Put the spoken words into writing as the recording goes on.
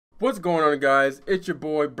What's going on, guys? It's your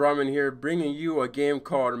boy Brahman here, bringing you a game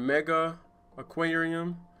called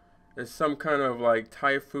Megaquarium. It's some kind of like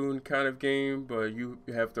typhoon kind of game, but you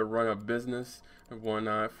have to run a business and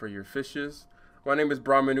whatnot for your fishes. My name is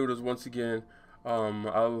Brahman Noodles once again.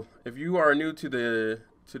 If you are new to the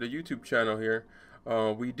YouTube channel here,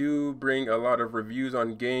 we do bring a lot of reviews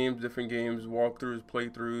on games, different games, walkthroughs,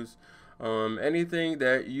 playthroughs, anything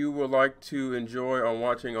that you would like to enjoy on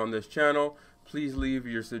watching on this channel. Please leave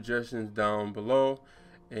your suggestions down below,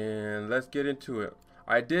 and let's get into it.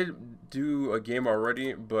 I did do a game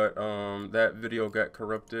already, but that video got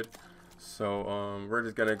corrupted, so we're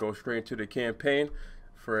just gonna go straight into the campaign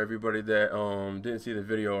for everybody that didn't see the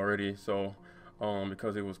video already. So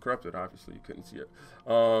because it was corrupted, obviously you couldn't see it.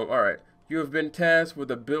 Alright, you have been tasked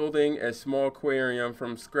with building a small aquarium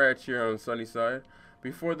from scratch here on Sunnyside.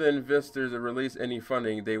 Before the investors release any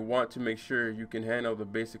funding, they want to make sure you can handle the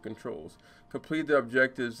basic controls. Complete the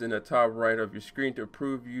objectives in the top right of your screen to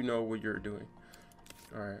prove you know what you're doing.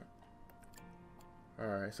 Alright,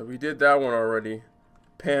 so we did that one already.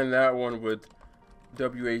 Pan that one with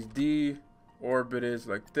WHD. Orbit is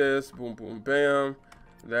like this. Boom, boom, bam.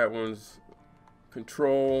 That one's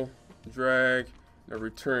control, drag, now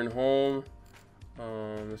return home.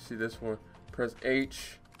 Let's see this one. Press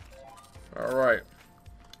H. Alright.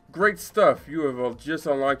 Great stuff. You have just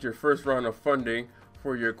unlocked your first round of funding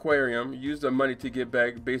for your aquarium. Use the money to get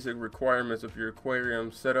back basic requirements of your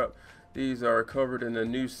aquarium setup. These are covered in the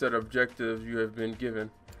new set of objectives you have been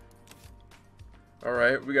given.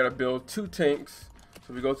 Alright, we got to build 2 tanks.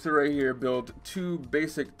 So we go to right here, build 2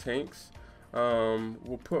 basic tanks.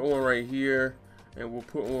 We'll put one right here, and we'll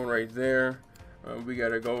put one right there. We got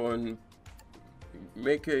to go and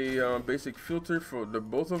make a basic filter for the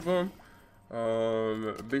both of them.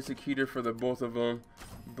 Basic heater for the both of them.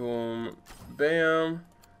 Boom, bam.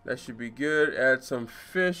 That should be good. Add some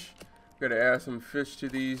fish. Gotta add some fish to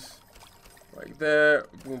these, like that.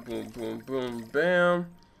 Boom, boom, boom, boom, bam.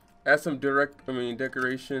 Add some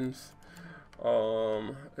decorations.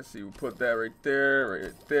 Let's see. We'll put that right there,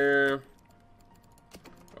 right there.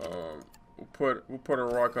 We'll put a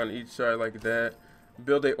rock on each side like that.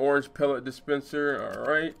 Build a orange pellet dispenser. All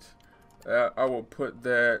right. I will put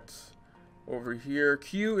that over here.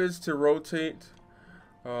 Q is to rotate.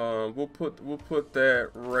 We'll put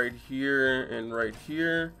that right here and right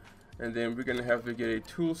here, and then we're gonna have to get a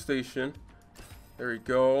tool station. There we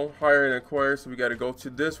go. Hire and acquire. So we got to go to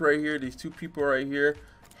this right here. These 2 people right here.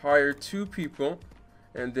 Hire 2 people,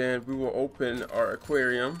 and then we will open our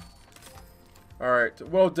aquarium. All right.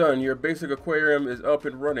 Well done. Your basic aquarium is up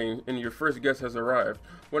and running, and your first guest has arrived.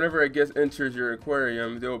 Whenever a guest enters your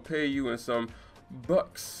aquarium, they will pay you in some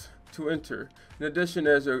bucks to enter. In addition,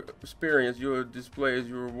 as your experience, you will display as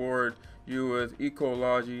your reward you with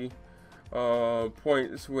ecology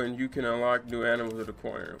points when you can unlock new animals at the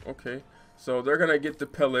aquarium. Okay, so they're gonna get the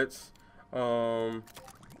pellets. We got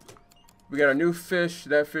a new fish.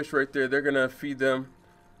 That fish right there, they're gonna feed them.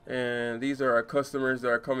 And these are our customers that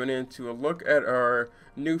are coming in to look at our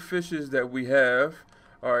new fishes that we have.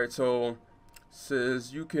 All right, so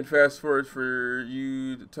says you can fast forward for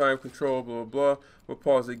you the time control, blah blah blah. We'll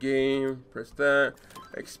pause the game, press that,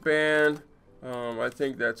 expand. I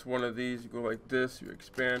think that's one of these. You go like this, you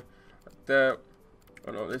expand like that.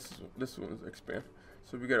 Oh no, this one's expand.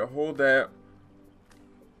 So we gotta hold that.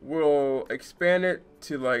 We'll expand it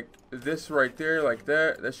to like this right there, like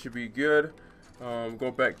that. That should be good. Go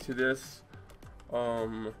back to this.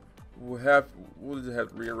 We'll just have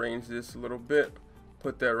to rearrange this a little bit.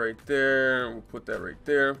 Put that right there. We'll put that right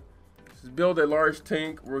there. Let's build a large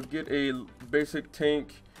tank. We'll get a basic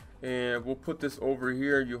tank, and we'll put this over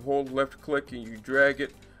here. You hold left click and you drag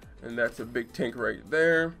it, and that's a big tank right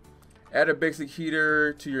there. Add a basic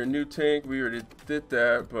heater to your new tank. We already did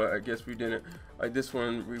that, but I guess we didn't. Like this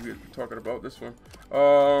one, we were talking about this one.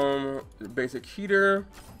 Basic heater.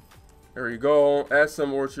 There you go. Add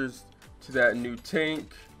some orchards to that new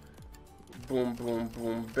tank. Boom, boom,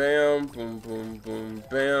 boom, bam. Boom, boom, boom,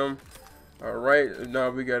 bam. Alright, now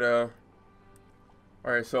we gotta...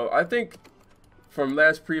 Alright, so I think from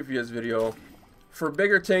previous video, for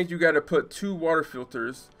bigger tank you gotta put 2 water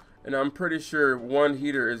filters, and I'm pretty sure 1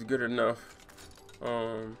 heater is good enough.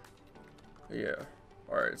 Yeah.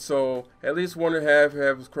 Alright, so at least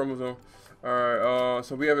 1.5 is chromosome. Alright,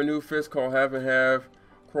 so we have a new fish called half and half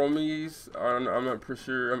chromies. I'm not for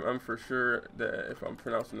sure. I'm for sure that if I'm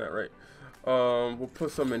pronouncing that right. We'll put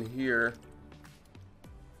some in here.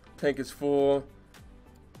 Tank is full.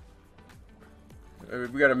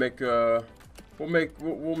 We gotta make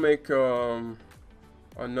we'll make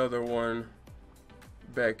another one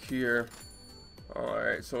back here. All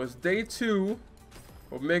right, so it's day 2.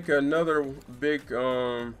 we'll make another big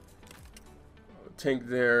tank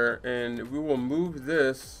there, and we will move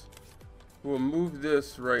this. We'll move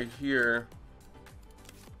this right here,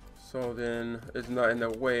 so then it's not in the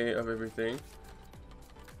way of everything.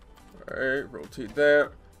 Alright, rotate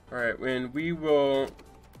that. Alright, and we will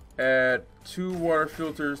add 2 water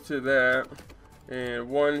filters to that and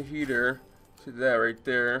 1 heater to that right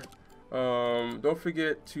there. Don't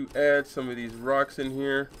forget to add some of these rocks in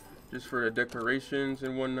here just for the decorations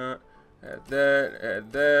and whatnot. Add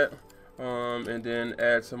that, and then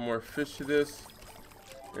add some more fish to this,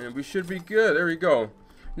 and we should be good. There we go.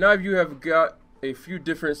 Now if you have got a few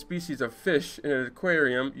different species of fish in an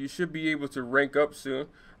aquarium, you should be able to rank up soon.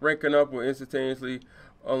 Ranking up will instantaneously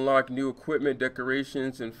unlock new equipment,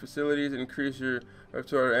 decorations, and facilities, increase your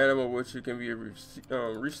repertoire animal, which can be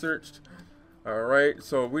researched. Alright,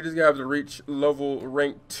 so we just have to reach level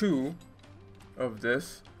rank 2 of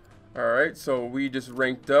this. Alright, so we just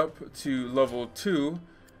ranked up to level 2.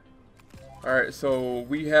 Alright, so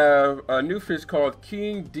we have a new fish called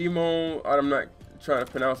King Demo. I'm not trying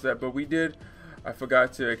to pronounce that, but I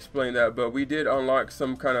forgot to explain that, but we did unlock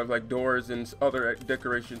some kind of like doors and other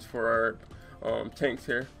decorations for our tanks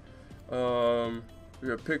here. We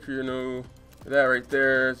have a picture, you know, that right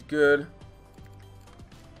there is good.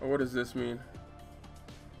 Oh, what does this mean?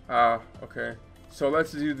 Ah, okay. So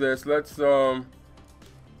let's do this. Let's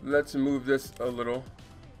move this a little.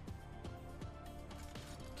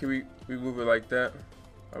 Can we move it like that?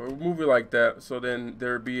 We'll move it like that, so then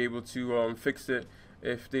they'll be able to fix it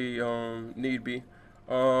if they need be.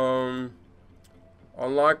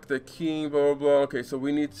 Unlock the king, blah blah blah. Okay, so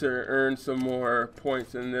we need to earn some more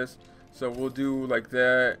points in this, so we'll do like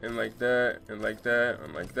that and like that and like that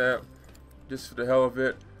and like that, just for the hell of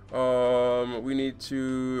it. We need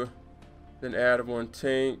to then add 1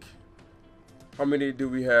 tank. How many do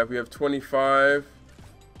we have? We have 25.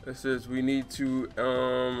 It says we need to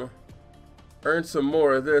earn some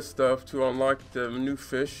more of this stuff to unlock the new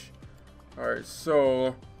fish. Alright,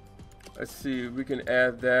 so let's see, we can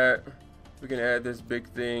add that. We can add this big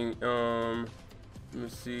thing. Let me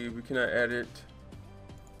see, we cannot add it.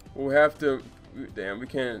 We'll have to, damn, we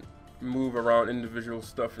can't move around individual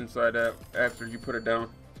stuff inside that after you put it down.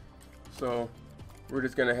 So we're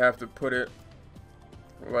just gonna have to put it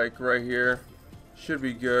like right here. Should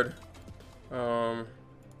be good.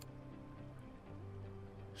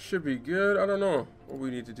 Should be good. I don't know what we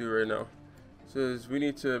need to do right now. It says we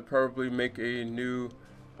need to probably make a new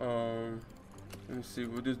let me see,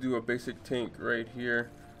 we'll just do a basic tank right here.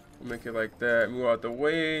 We'll make it like that. Move out the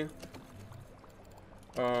way.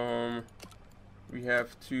 We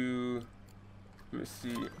have to, let me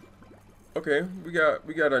see. Okay, we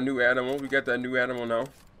got a new animal. We got that new animal now.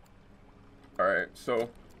 Alright, so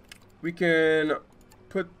we can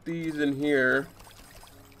put these in here,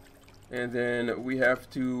 and then we have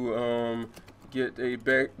to get a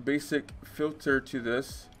basic filter to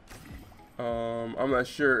this. I'm not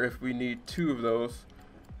sure if we need 2 of those,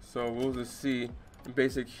 so we'll just see.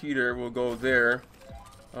 Basic heater will go there.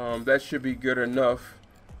 That should be good enough.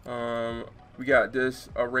 We got this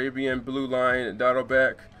Arabian blue line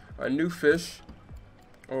dottleback, a new fish.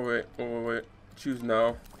 Oh wait, choose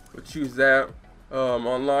now. We'll choose that.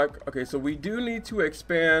 Unlock. Okay, so we do need to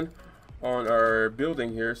expand on our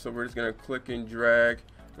building here, so we're just gonna click and drag.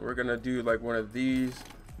 We're gonna do like one of these.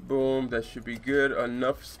 Boom, that should be good.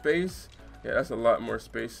 Enough space. Yeah, that's a lot more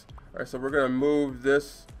space. All right, so we're gonna move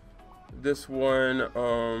this one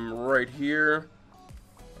right here.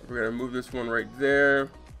 We're gonna move this one right there.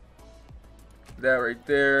 That right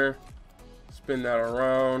there. Spin that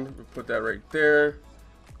around. We'll put that right there,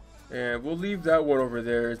 and we'll leave that one over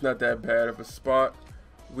there. It's not that bad of a spot.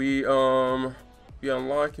 We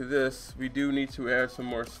unlock this. We do need to add some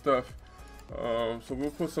more stuff. So we'll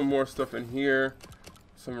put some more stuff in here,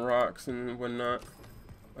 some rocks and whatnot.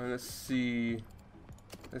 Let's see.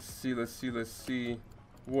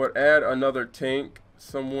 We'll add another tank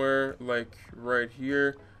somewhere, like right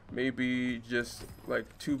here. Maybe just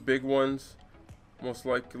like 2 big ones. Most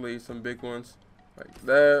likely some big ones. Like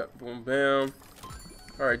that. Boom, bam.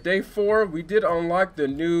 Alright, day 4. We did unlock the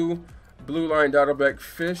new blue line dottleback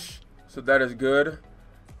fish. So that is good.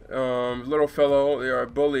 Little fellow, they are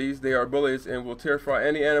bullies and will terrify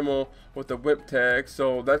any animal with a whip tag.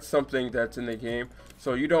 So that's something that's in the game.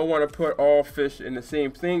 So you don't want to put all fish in the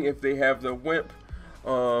same thing if they have the whip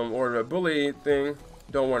or the bully thing.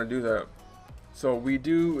 Don't want to do that. So we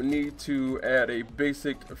do need to add a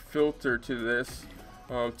basic filter to this.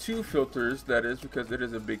 2 filters, that is, because it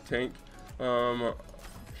is a big tank.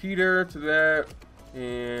 Heater to that,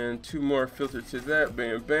 and 2 more filters to that.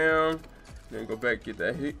 Bam, bam. Then go back, get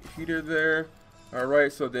that heater there. All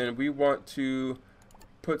right, so then we want to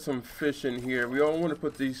put some fish in here. We all want to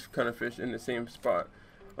put these kind of fish in the same spot.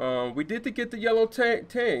 We did to get the yellow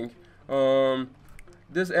tang.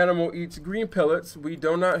 This animal eats green pellets. We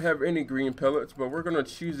do not have any green pellets, but we're gonna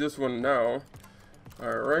choose this one now.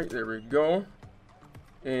 All right, there we go.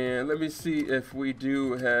 And let me see if we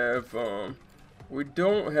do have, we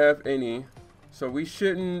don't have any, so we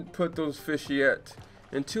shouldn't put those fish yet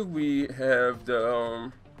until we have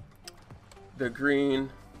the green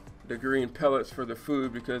pellets for the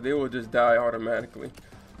food, because they will just die automatically.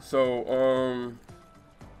 So all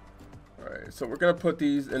right, so we're gonna put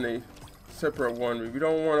these in a separate one. We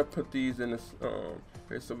don't want to put these in this.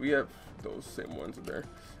 Okay, so we have those same ones there.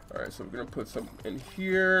 All right, so we're gonna put some in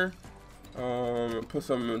here. Put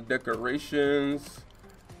some decorations.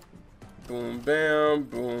 Boom, bam,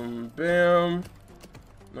 boom, bam.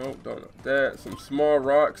 Nope, don't know that. Some small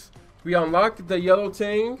rocks. We unlocked the yellow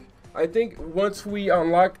tang. I think once we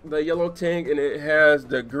unlock the yellow tang and it has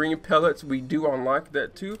the green pellets, we do unlock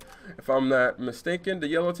that too, if I'm not mistaken. The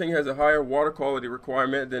yellow tang has a higher water quality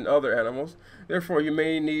requirement than other animals. Therefore, you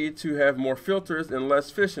may need to have more filters and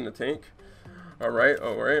less fish in the tank. All right,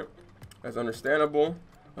 that's understandable.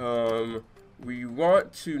 We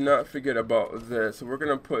want to not forget about this, so we're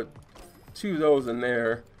gonna put 2 of those in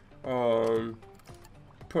there.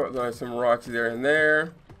 Put some rocks there and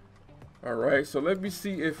there. All right, so let me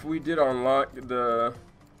see if we did unlock the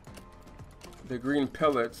green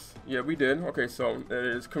pellets. Yeah, we did. Okay, so that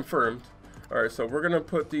is confirmed. All right, so we're gonna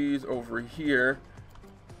put these over here.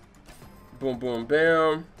 Boom, boom,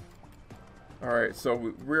 bam. All right,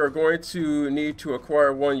 so we are going to need to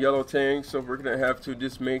acquire 1 yellow tang, so we're gonna have to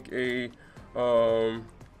just make a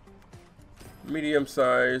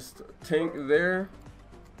medium-sized tank there,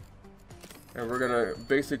 and we're gonna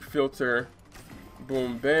basic filter.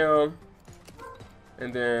 Boom, bam.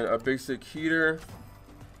 And then a basic heater,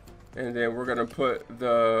 and then we're gonna put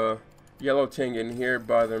the yellow tang in here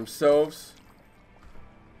by themselves.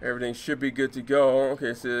 Everything should be good to go. Okay,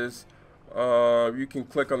 it says you can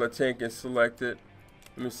click on the tank and select it.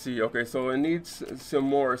 Let me see. Okay, so it needs some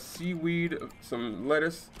more seaweed, some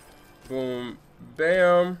lettuce. Boom,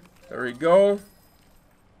 bam. There we go.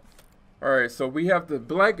 All right, so we have the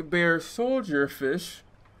black bear soldier fish.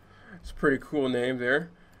 It's a pretty cool name there.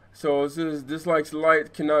 So it says this likes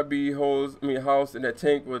light, cannot be housed in a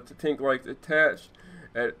tank with the tank lights attached.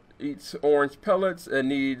 It eats orange pellets and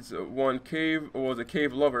needs 1 cave, or a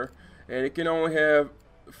cave lover, and it can only have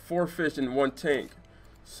 4 fish in 1 tank.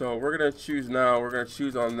 So we're gonna choose now. We're gonna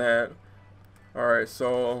choose on that. All right,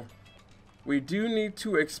 so we do need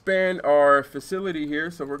to expand our facility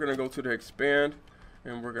here. So we're gonna go to the expand,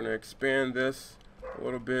 and we're gonna expand this a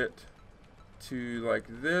little bit to like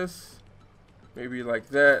this. Maybe like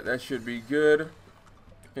that. That should be good.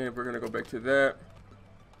 And we're gonna go back to that,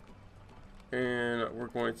 and we're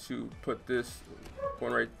going to put this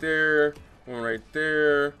one right there, one right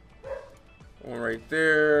there, one right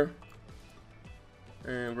there,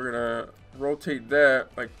 and we're gonna rotate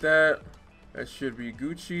that like that. That should be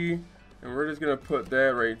Gucci, and we're just gonna put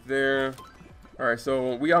that right there. All right,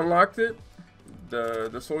 so we unlocked it,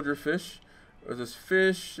 the soldier fish. This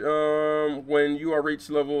fish, when you are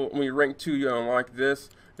reach level, when you rank 2, you unlock this.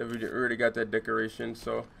 Then we already got that decoration,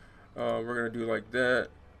 so we're gonna do like that,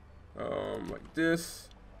 like this.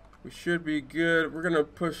 We should be good. We're gonna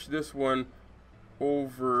push this one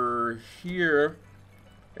over here,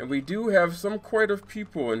 and we do have quite a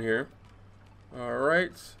people in here. All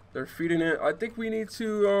right, they're feeding it. I think we need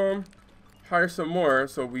to hire some more,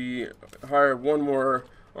 so we hire 1 more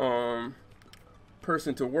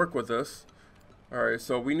person to work with us. All right,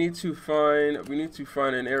 so we need to find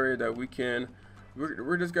an area that we can.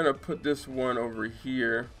 We're just gonna put this one over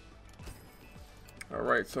here. All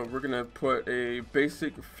right, so we're gonna put a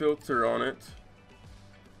basic filter on it.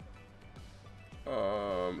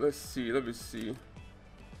 Let's see. Let me see.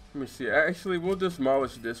 Actually, we'll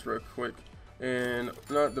demolish this real quick, and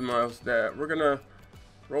not demolish that. We're gonna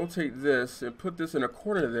rotate this and put this in a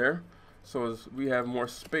corner there, so we have more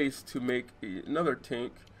space to make another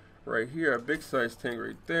tank. Right here, a big size tank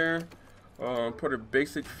right there. Put a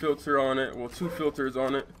basic filter on it, well, 2 filters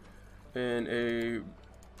on it, and a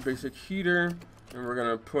basic heater, and we're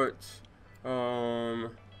gonna put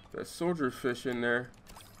that soldier fish in there,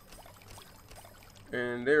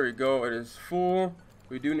 and there we go. It is full.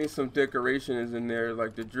 We do need some decorations in there,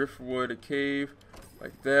 like the driftwood, a cave,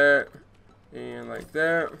 like that, and like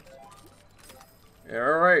that.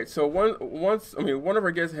 Alright, so one of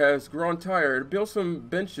our guests has grown tired. Build some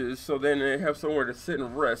benches so then they have somewhere to sit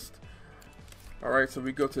and rest. Alright, so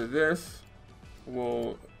we go to this.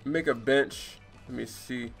 We'll make a bench. Let me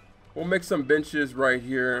see. we'll make some benches right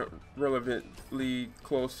here, relevantly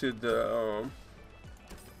close to the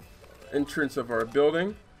entrance of our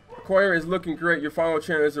building. Aquarium is looking great. Your final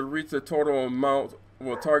chance is to reach the total amount,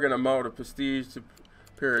 well, target amount of prestige to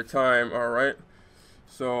period of time. All right.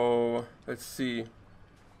 So let's see.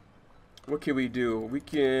 What can we do? We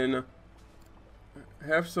can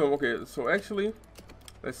have some. Okay. So actually,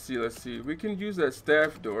 let's see. We can use that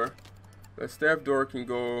staff door. That staff door can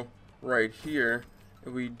go right here.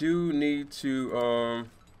 And we do need to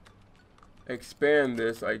expand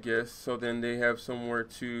this, I guess, so then they have somewhere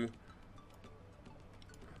to.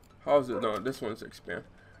 How's it? No, this one's expand.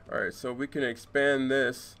 All right, so we can expand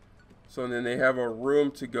this, so then they have a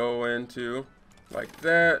room to go into, like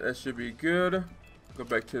that. That should be good. Go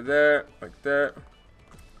back to that, like that.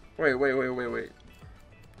 Wait.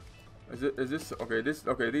 Is this okay?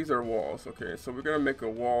 Okay. These are walls. Okay, so we're gonna make a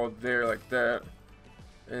wall there, like that,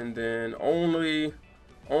 and then only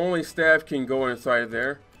staff can go inside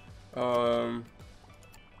there. We're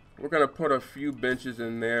gonna put a few benches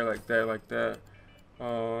in there, like that.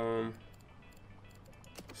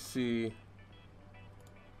 See,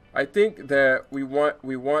 I think that we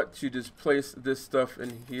want to just place this stuff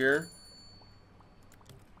in here.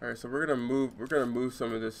 All right, so we're gonna move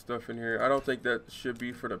some of this stuff in here. I don't think that should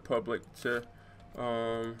be for the public to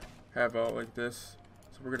have out like this.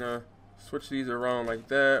 So we're gonna switch these around like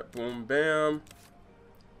that. Boom, bam,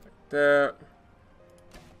 like that.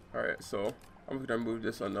 All right, so I'm gonna move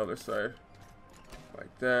this on the other side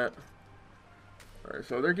like that. All right,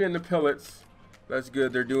 so they're getting the pellets. That's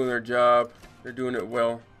good. They're doing their job. They're doing it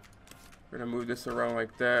well. We're gonna move this around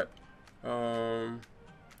like that.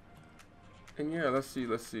 And yeah, let's see.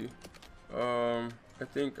 I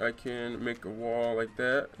think I can make a wall like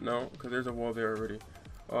that. No, because there's a wall there already.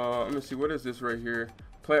 Let me see. What is this right here?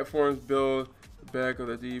 Platforms build the back of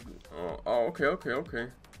the deep. Oh, okay.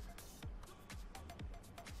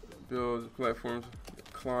 Build platforms,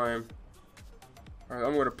 climb. All right,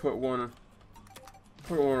 I'm gonna put one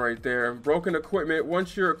right there. Broken equipment.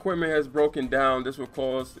 Once your equipment has broken down, this will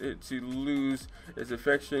cause it to lose its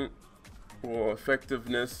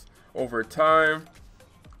effectiveness over time.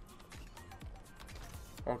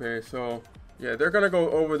 Okay, so yeah, they're gonna go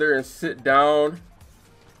over there and sit down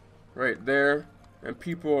right there, and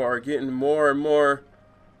people are getting more and more.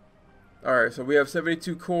 All right, so we have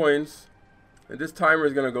 72 coins, and this timer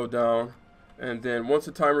is gonna go down, and then once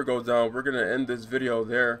the timer goes down, we're gonna end this video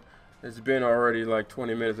there. It's been already like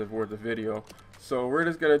 20 minutes of worth of video, so we're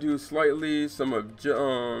just gonna do slightly some let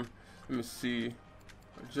me see,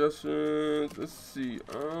 adjustments. Let's see,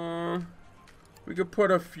 we could put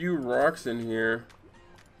a few rocks in here,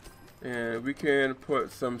 and we can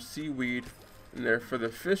put some seaweed in there for the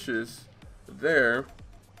fishes there.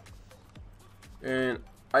 And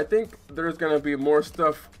I think there's gonna be more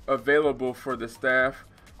stuff available for the staff,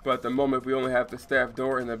 but at the moment we only have the staff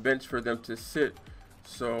door and the bench for them to sit.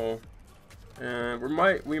 So, and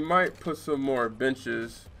we might put some more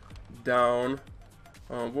benches down.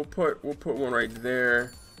 We'll put one right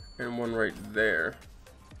there and one right there.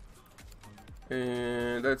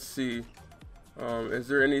 And let's see, is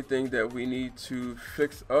there anything that we need to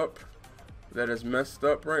fix up that is messed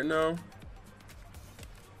up right now?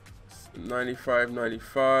 95,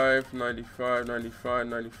 95, 95, 95,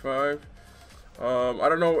 95. I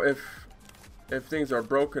don't know if things are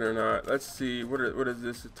broken or not. Let's see, what is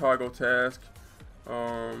this? A toggle task.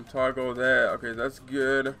 Toggle that. Okay, that's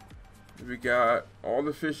good. We got all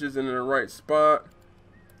the fishes in the right spot.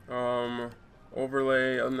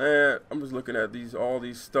 Overlay on that. I'm just looking at all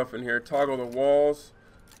these stuff in here. Toggle the walls.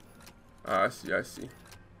 I see.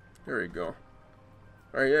 There we go.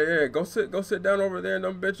 All right, yeah. Go sit down over there in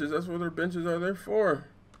them benches. That's what their benches are there for.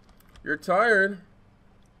 You're tired.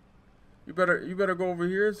 You better go over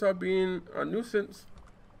here and stop being a nuisance.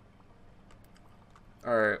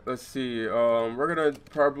 All right, let's see. We're gonna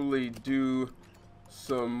probably do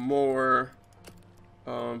some more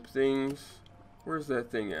things. Where's that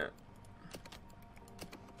thing at?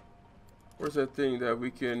 Where's that thing that we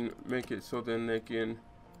can make it so then they can?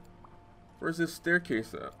 Where's this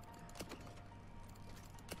staircase at?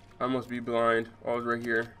 I must be blind. Oh, it's right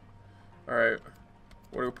here. All right,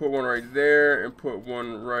 we're gonna put one right there and put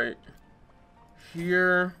one right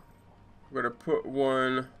here. We're gonna put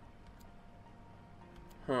one.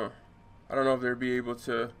 I don't know if they'll be able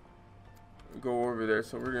to go over there,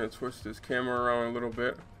 so we're gonna twist this camera around a little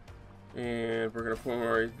bit, and we're gonna put one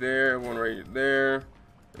right there, one right there,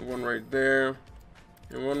 and one right there,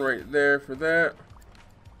 and one right there for that.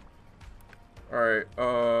 All right.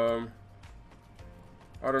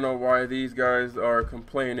 I don't know why these guys are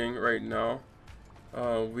complaining right now.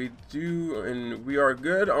 We do, and we are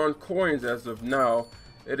good on coins as of now.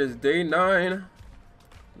 It is day 9.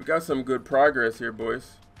 We got some good progress here,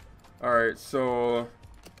 boys. Alright, so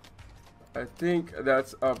I think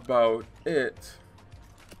that's about it.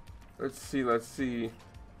 Let's see.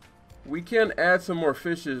 We can add some more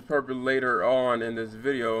fishes probably later on in this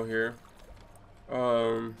video here.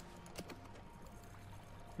 Let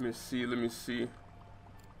me see. We're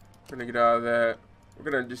gonna get out of that. We're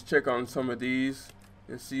gonna just check on some of these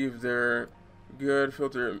and see if they're good.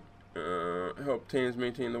 Filter, help tames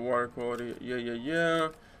maintain the water quality. Yeah.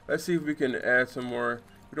 Let's see if we can add some more.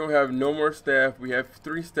 We don't have no more staff. We have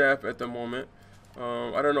 3 staff at the moment.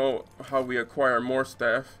 I don't know how we acquire more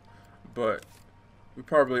staff, but we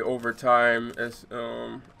probably over time, as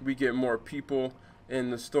we get more people in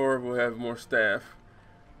the store, we'll have more staff.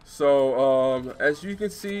 So as you can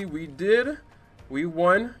see, we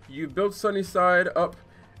won. You built Sunnyside up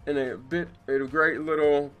in a great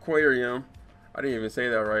little aquarium. I didn't even say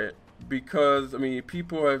that right, because I mean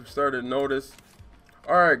people have started to notice.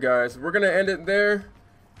 Alright guys, we're gonna end it there.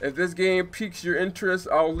 If this game piques your interest,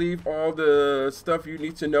 I'll leave all the stuff you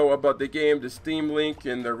need to know about the game, the Steam link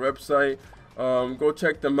and their website. Go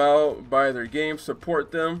check them out, buy their game,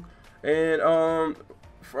 support them. And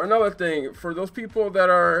for another thing, for those people that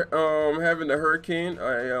are having the hurricane,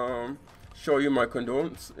 I show you my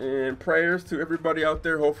condolences and prayers to everybody out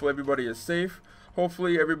there. Hopefully everybody is safe.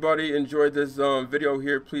 Hopefully everybody enjoyed this video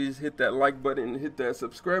here. Please hit that like button and hit that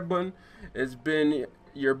subscribe button. It's been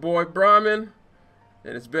your boy Brahmin,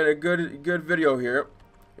 and it's been a good video here,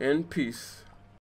 and peace.